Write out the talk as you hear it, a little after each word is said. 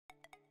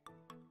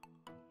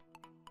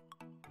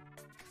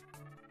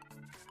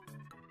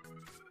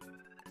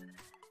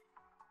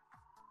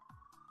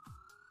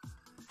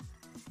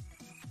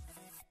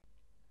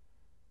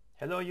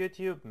Hello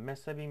YouTube,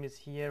 Mr. Beam is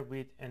here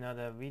with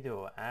another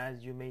video.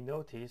 As you may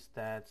notice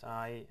that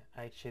I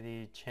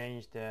actually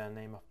changed the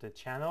name of the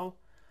channel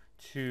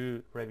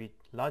to Revit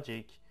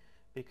Logic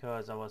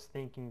because I was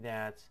thinking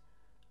that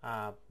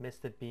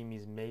Mr. Beam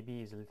is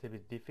maybe a little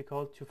bit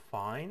difficult to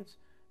find,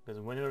 because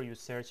whenever you're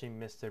searching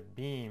Mr.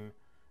 Beam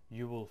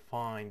you will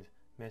find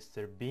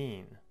Mr.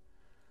 Bean.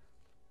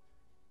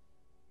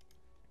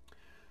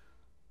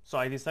 So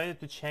I decided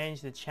to change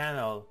the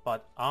channel,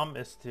 but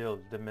I'm still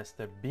the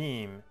Mr.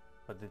 Beam,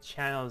 but the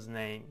channel's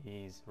name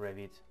is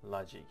Revit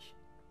Logic,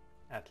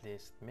 at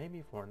least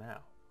maybe for now.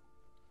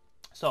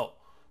 So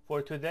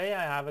for today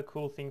I have a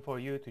cool thing for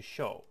you to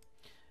show.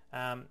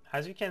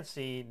 As you can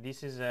see,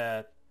 this is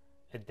a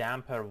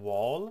damper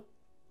wall,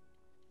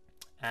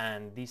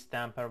 and this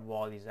damper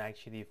wall is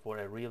actually for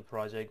a real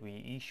project.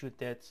 We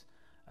issued it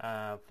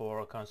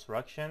for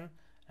construction,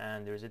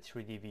 and there's a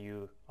 3D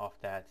view of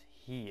that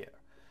here.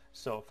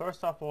 So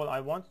first of all,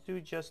 I want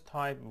to just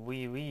type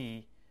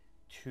VV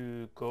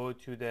to go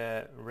to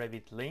the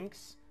Revit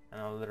links, and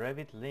on the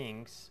Revit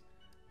links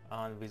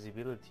on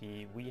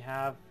visibility we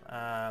have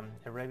a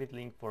Revit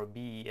link for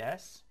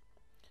BES.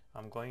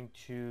 I'm going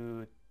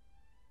to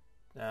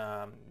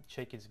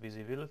check its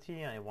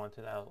visibility, and I want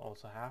it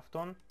also half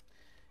done.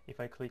 If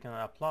I click on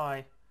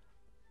apply,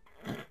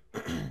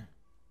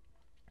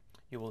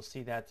 you will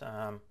see that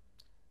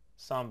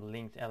some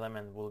linked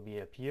element will be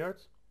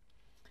appeared.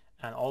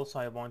 And also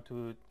I want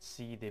to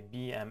see the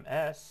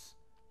BMS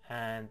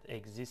and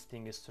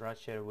existing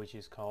structure, which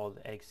is called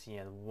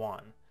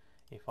XCN1.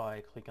 If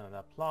I click on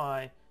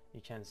apply, you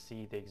can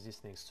see the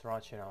existing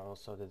structure and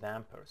also the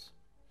dampers.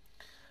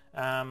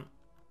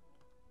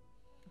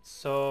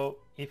 So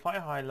if I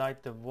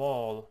highlight the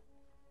wall,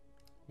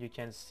 you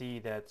can see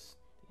that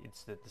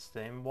it's the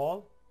same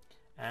wall,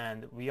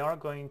 and we are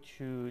going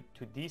to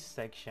this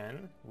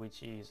section,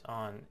 which is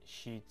on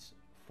sheet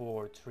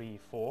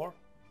 434.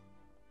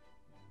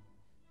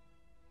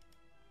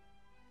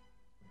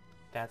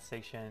 That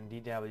section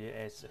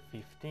DWS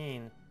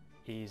 15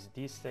 is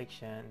this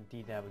section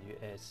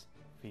DWS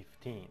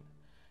 15.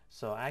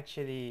 So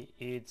actually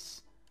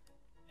it's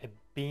a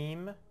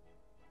beam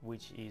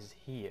which is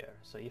here.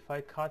 So if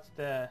I cut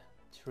the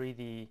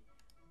 3D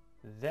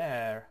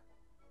there,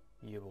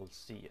 you will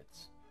see it.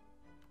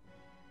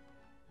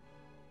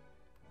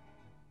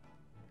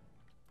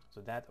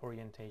 So that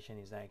orientation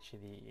is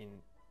actually in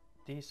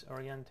this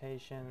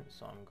orientation.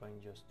 So I'm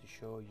going just to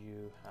show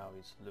you how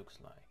it looks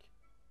like.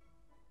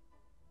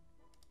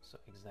 So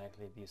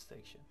exactly this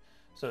section.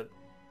 So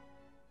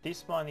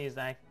this one is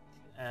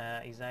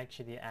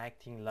actually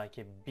acting like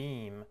a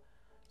beam.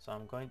 So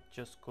I'm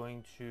just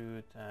going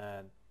to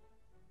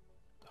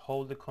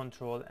hold the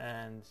control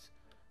and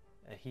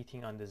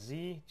hitting on the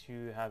Z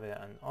to have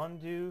an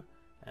undo,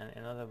 and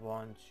another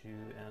one to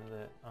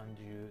another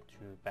undo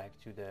to back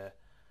to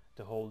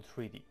the whole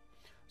 3D.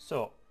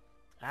 So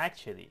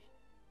actually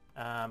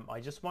I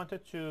just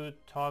wanted to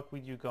talk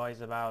with you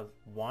guys about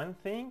one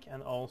thing,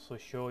 and also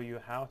show you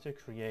how to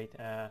create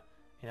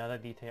another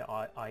detail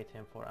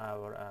item for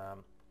our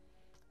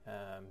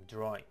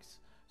drawings.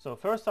 So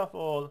first of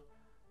all,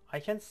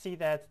 I can see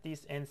that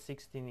this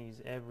N16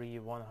 is every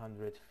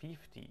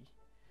 150,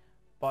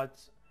 but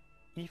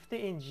if the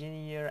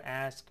engineer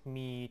asked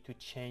me to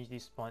change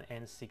this one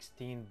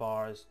N16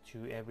 bars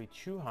to every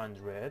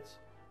 200,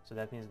 so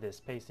that means the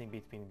spacing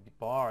between the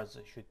bars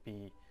should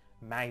be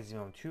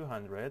maximum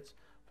 200.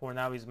 For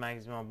now is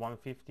maximum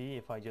 150.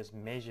 If I just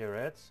measure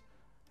it,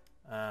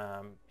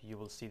 you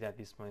will see that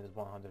this one is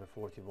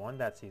 141.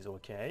 That is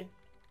okay.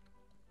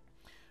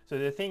 So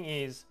the thing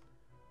is,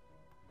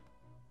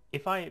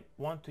 if I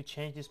want to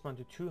change this one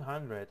to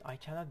 200, I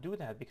cannot do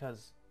that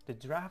because the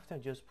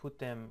drafter just put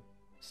them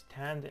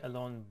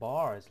stand-alone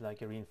bars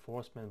like a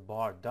reinforcement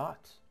bar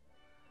dot.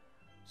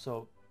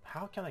 So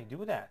how can I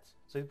do that?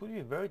 So it would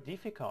be very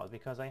difficult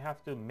because I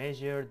have to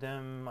measure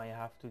them, I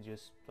have to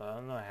just, I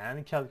don't know,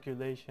 hand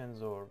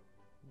calculations or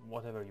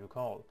whatever you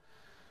call.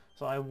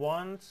 So I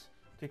want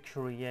to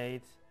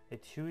create a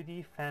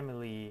 2D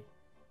family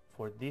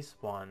for this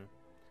one.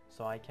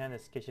 So I can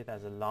sketch it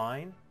as a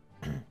line,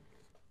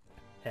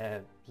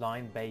 a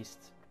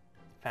line-based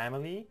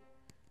family,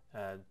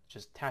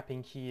 just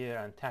tapping here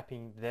and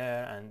tapping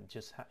there and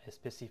just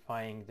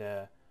specifying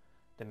the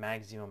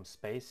maximum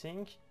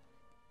spacing,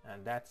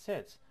 and that's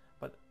it.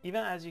 But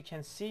even as you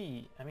can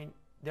see, I mean,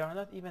 they are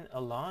not even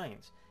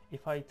aligned.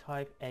 If I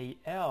type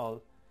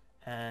AL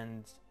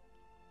and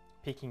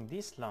picking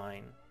this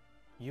line,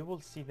 you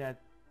will see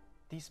that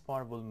this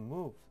bar will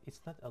move.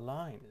 It's not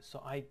aligned.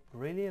 So I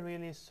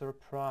really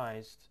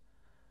surprised,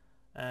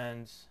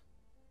 and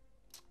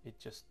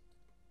it's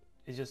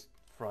just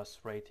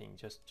frustrating.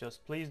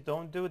 Just please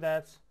don't do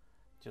that.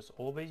 Just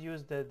always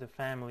use the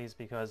families,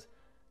 because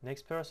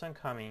next person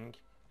coming,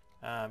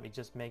 it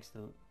just makes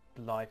the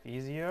life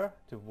easier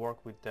to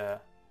work with the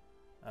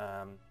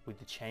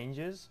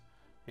changes.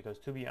 Because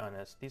to be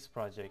honest, this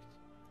project,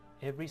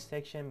 every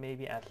section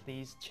maybe at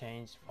least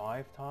changed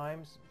 5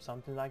 times,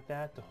 something like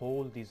that. The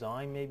whole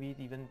design maybe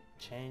even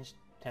changed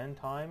 10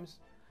 times.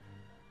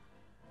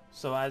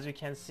 So as you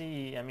can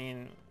see, I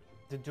mean,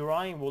 the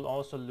drawing will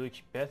also look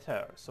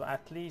better. So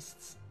at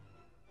least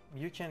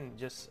you can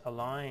just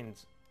align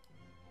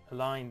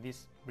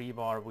this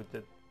rebar with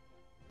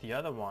the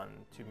other one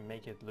to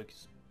make it look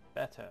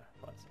better.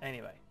 But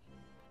anyway,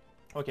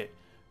 okay,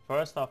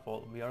 first of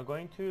all, we are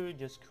going to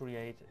just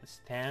create a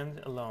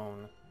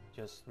stand-alone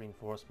just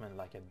reinforcement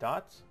like a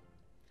dot,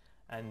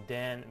 and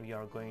then we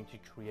are going to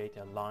create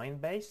a line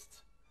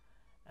based,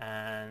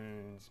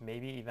 and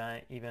maybe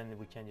even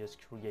we can just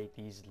create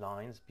these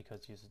lines,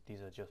 because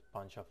these are just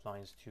bunch of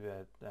lines to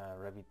a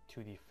Revit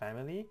 2D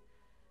family,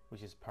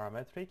 which is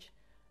parametric,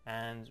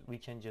 and we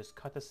can just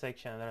cut a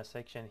section, another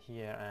section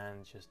here,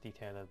 and just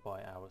detail it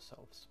by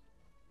ourselves.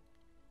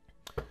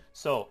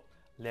 So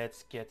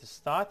let's get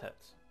started.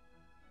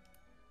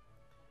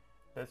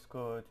 Let's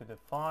go to the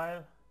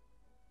file,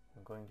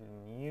 I'm going to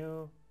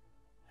new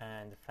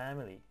and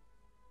family.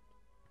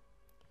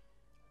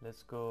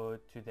 Let's go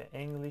to the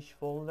English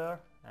folder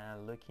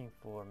and looking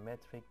for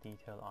metric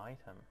detail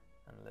item,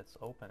 and let's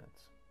open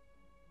it.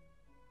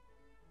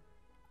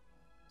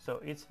 So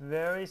it's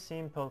very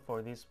simple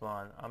for this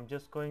one. I'm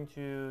just going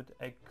to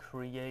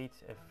create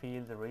a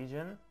field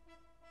region,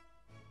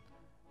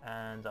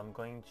 and I'm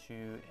going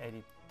to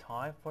edit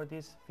type for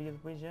this field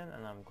region,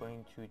 and I'm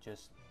going to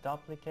just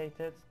duplicate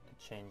it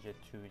to change it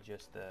to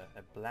just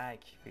a black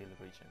field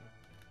region.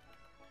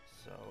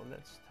 So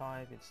let's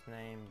type its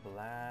name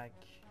black,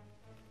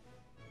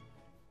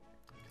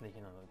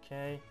 clicking on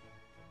OK.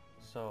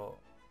 So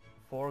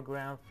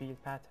foreground field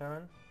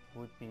pattern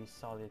would be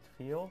solid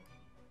fill,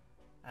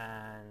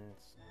 and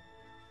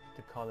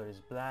the color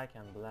is black,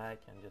 and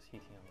just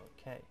hitting on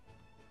OK.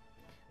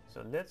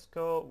 So let's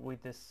go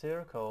with the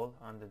circle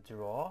on the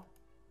draw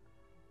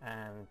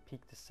and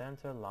pick the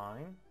center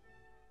line,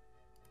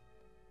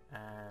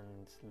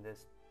 and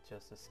let's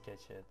just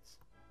sketch it.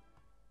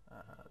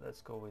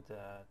 Let's go with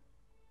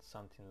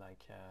something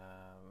like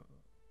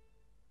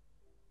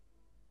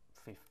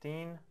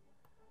 15,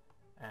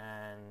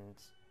 and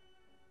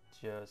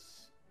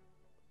just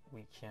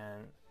we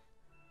can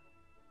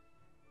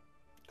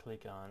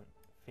click on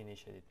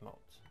finish edit mode.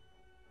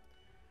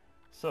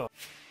 So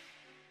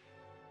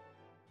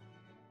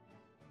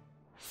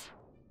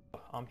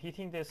I'm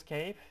hitting the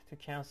escape to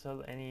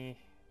cancel any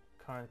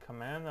current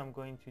command. I'm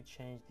going to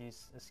change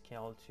this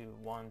scale to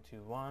 1 to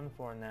 1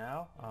 for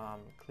now.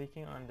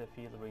 Clicking on the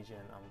field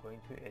region, I'm going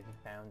to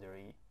edit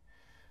boundary,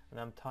 and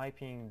I'm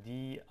typing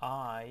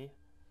DI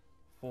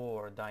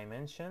for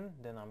dimension,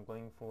 then I'm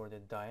going for the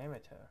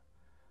diameter,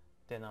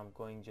 then I'm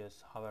going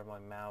just hover my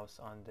mouse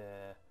on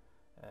the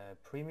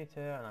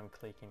perimeter, and I'm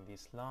clicking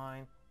this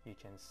line. You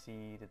can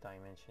see the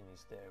dimension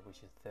is there, which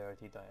is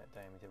 30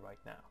 diameter right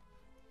now.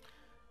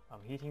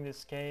 I'm hitting the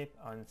escape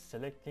and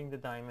selecting the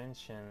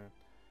dimension.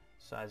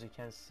 So as you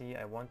can see,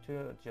 I want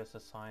to just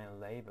assign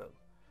a label.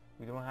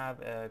 We don't have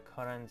a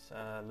current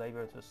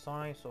label to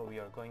assign, so we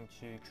are going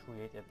to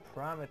create a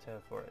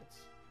parameter for it.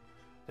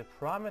 The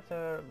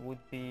parameter would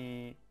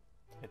be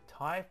a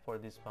type for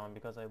this one,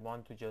 because I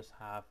want to just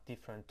have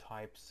different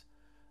types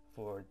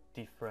for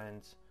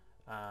different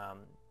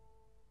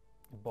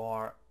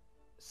bar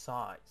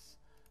size.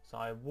 So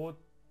I would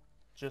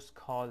just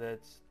call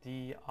it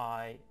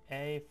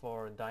DIA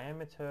for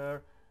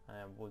diameter, and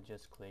I will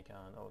just click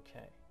on OK.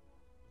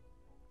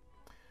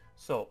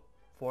 So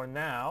for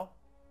now,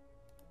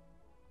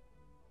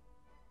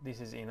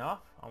 this is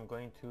enough. I'm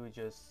going to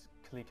just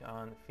click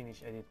on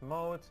finish edit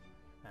mode,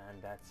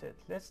 and that's it.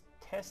 Let's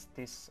test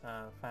this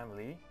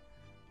family.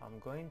 I'm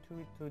going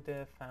to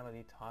the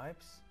family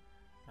types,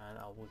 and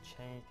I will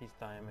change this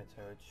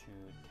diameter to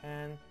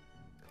 10,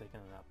 click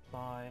on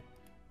apply,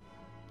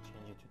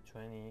 change it to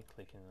 20,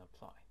 click on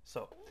apply.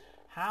 So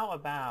how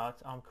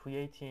about I'm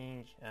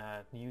creating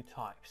new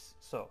types?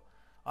 So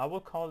I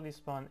will call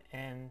this one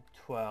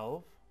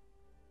N12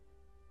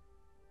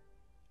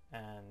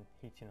 and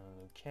hitting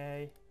on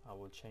OK. I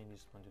will change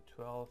this one to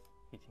 12,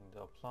 hitting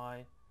the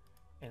apply.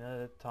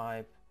 Another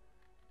type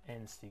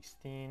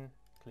N16,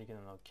 clicking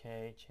on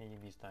OK,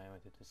 changing this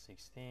diameter to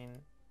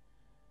 16,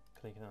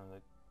 clicking on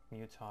the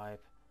new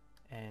type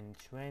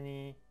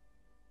N20,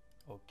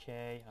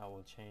 OK, I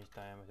will change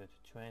diameter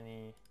to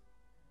 20,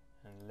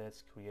 and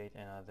let's create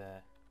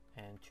another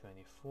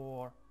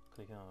N24,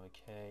 clicking on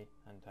OK,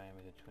 and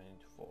diameter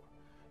 24.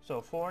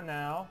 So for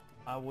now,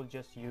 I will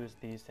just use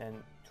these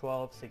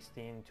N12,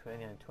 16,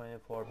 20, and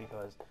 24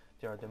 because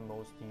they are the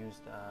most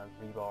used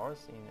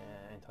rebars in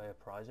an entire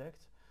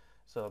project.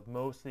 So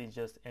mostly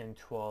just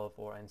N12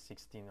 or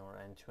N16 or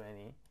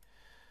N20.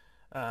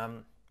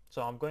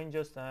 So I'm going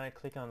just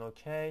click on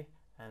OK,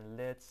 and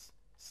let's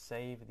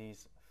save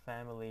this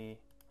family.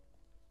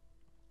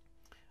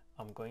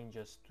 I'm going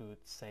just to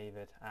save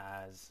it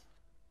as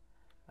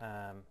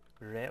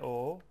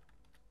reo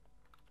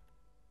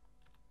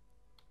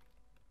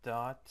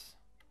dot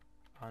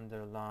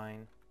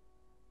underline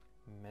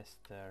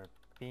Mr.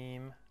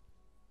 Beam,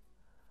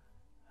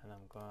 and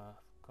I'm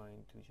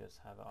going to just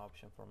have an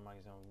option for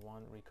maximum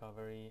 1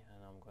 recovery,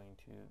 and I'm going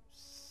to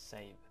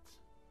save it.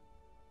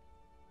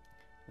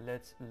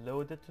 Let's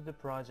load it to the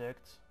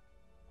project.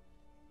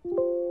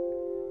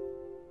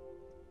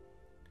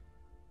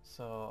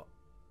 So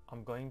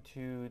I'm going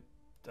to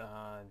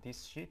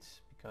this sheet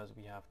because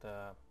we have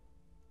the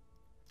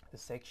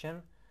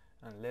section,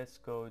 and let's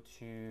go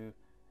to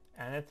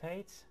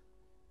annotate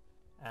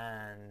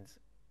and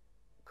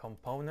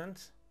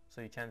component.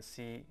 So you can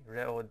see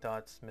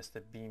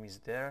reo.mr.beam is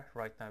there.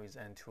 Right now is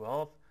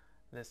N12.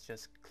 Let's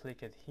just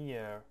click it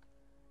here,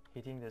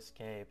 hitting the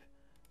escape.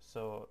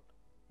 So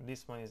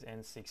this one is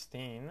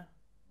N16.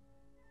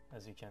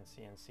 As you can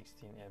see,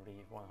 N16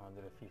 every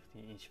 150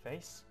 each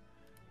face.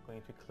 I'm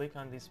going to click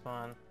on this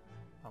one.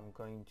 I'm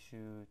going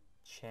to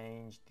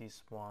change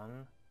this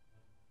one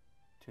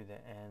to the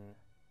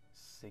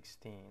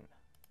N16.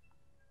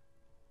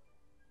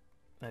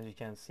 As you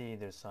can see,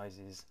 their size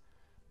is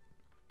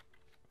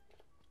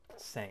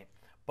same,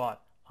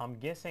 but I'm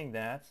guessing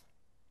that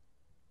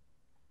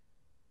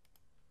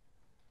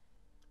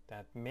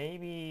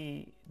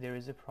maybe there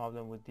is a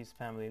problem with this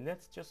family.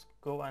 Let's just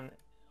go on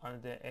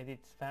the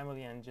edit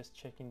family and just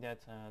checking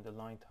that the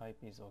line type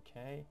is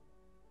okay.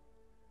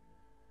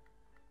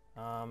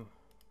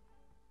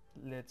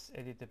 Let's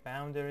edit the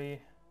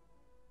boundary.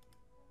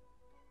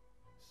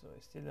 So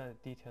it's still a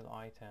detail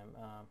item.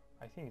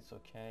 I think it's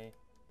okay.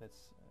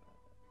 Let's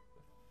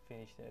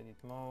finish the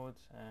edit mode,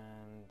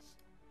 and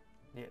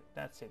yeah,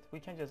 that's it. We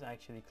can just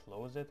actually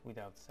close it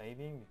without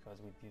saving because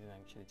we didn't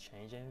actually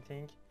change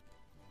anything.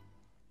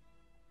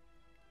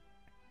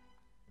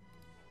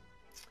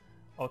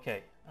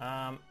 Okay,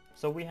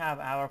 so we have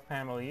our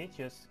family.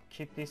 Just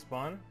keep this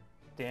one.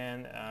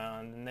 Then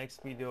in the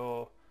next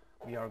video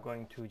we are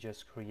going to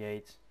just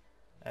create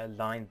a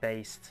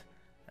line-based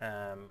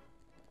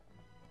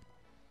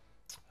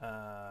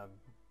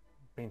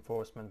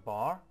reinforcement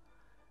bar,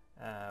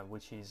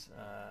 which is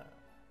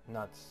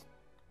not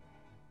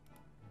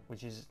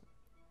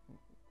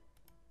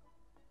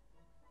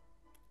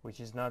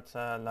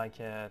like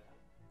a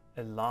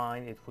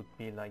line. It would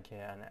be like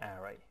an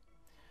array.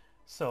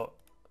 So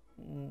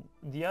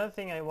the other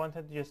thing I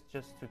wanted just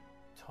to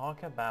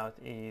talk about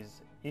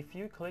is, if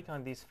you click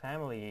on this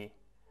family,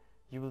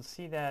 you will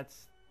see that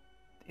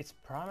its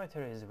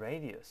parameter is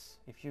radius.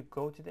 If you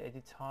go to the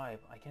edit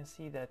type, I can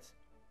see that,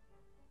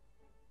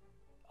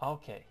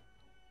 okay,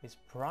 its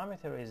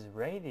parameter is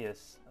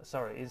radius.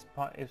 Sorry, its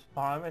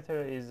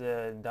parameter is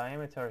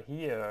diameter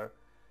here,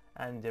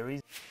 and there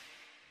is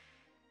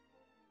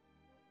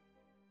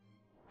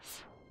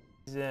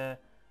a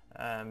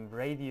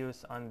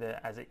radius on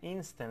the as an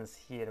instance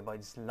here, but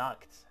it's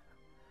locked.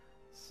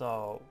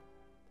 So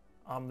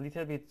I'm a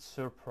little bit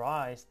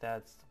surprised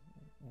that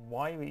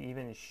why we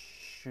even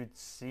should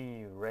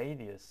see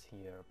radius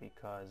here,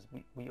 because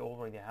we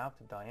already have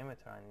the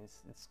diameter and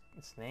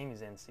its name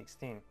is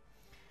N16.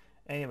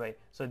 Anyway,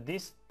 so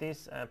this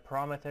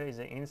parameter is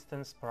an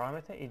instance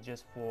parameter. It's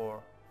just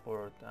for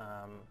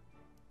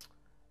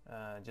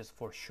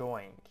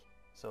showing,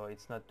 so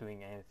it's not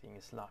doing anything.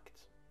 It's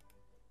locked.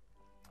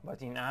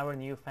 But in our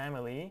new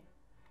family,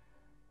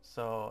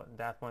 so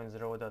that one is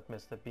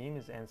row.mr.beam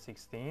is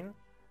N16.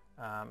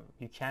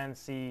 You can't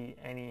see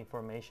any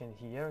information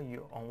here.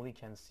 You only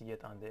can see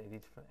it on the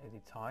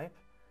edit type,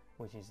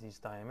 which is this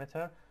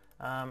diameter.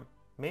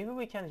 Maybe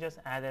we can just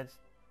add it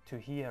to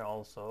here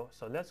also.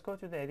 So let's go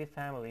to the edit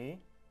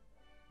family.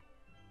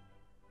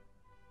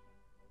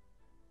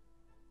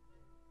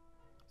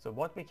 So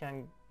what we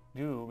can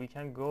do, we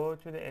can go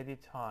to the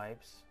edit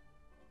types.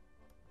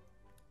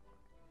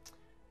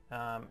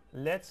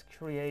 Let's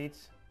create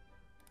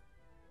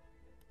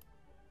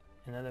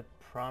another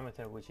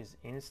parameter, which is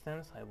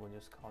instance. I will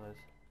just call it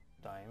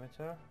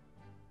diameter.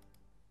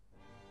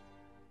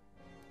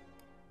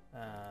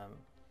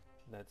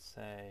 Let's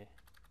say,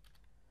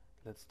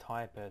 let's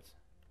type it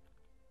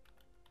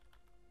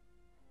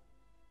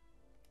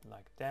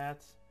like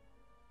that,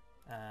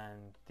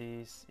 and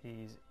this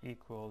is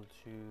equal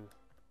to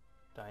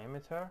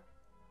diameter,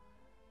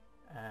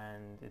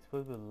 and it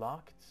will be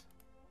locked.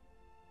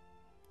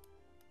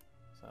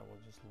 So I will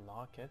just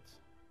lock it,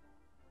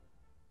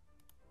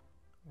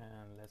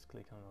 and let's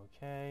click on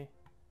OK,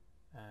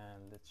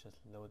 and let's just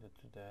load it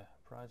to the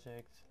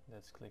project.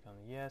 Let's click on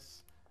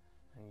yes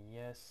and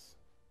yes,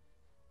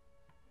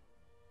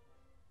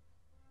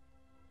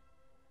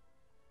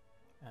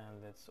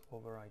 and let's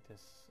overwrite the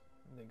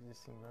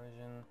existing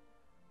version,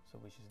 so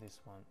which is this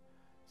one.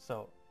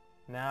 So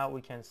now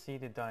we can see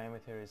the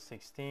diameter is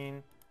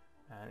 16,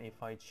 and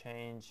if I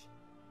change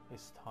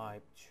its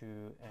type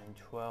to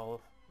N12,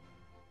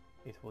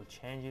 it will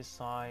change its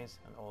size,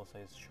 and also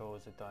it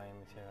shows the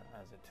diameter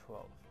as a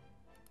 12.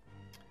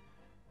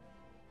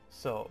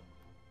 So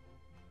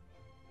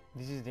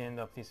this is the end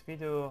of this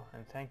video,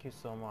 and thank you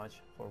so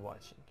much for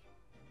watching.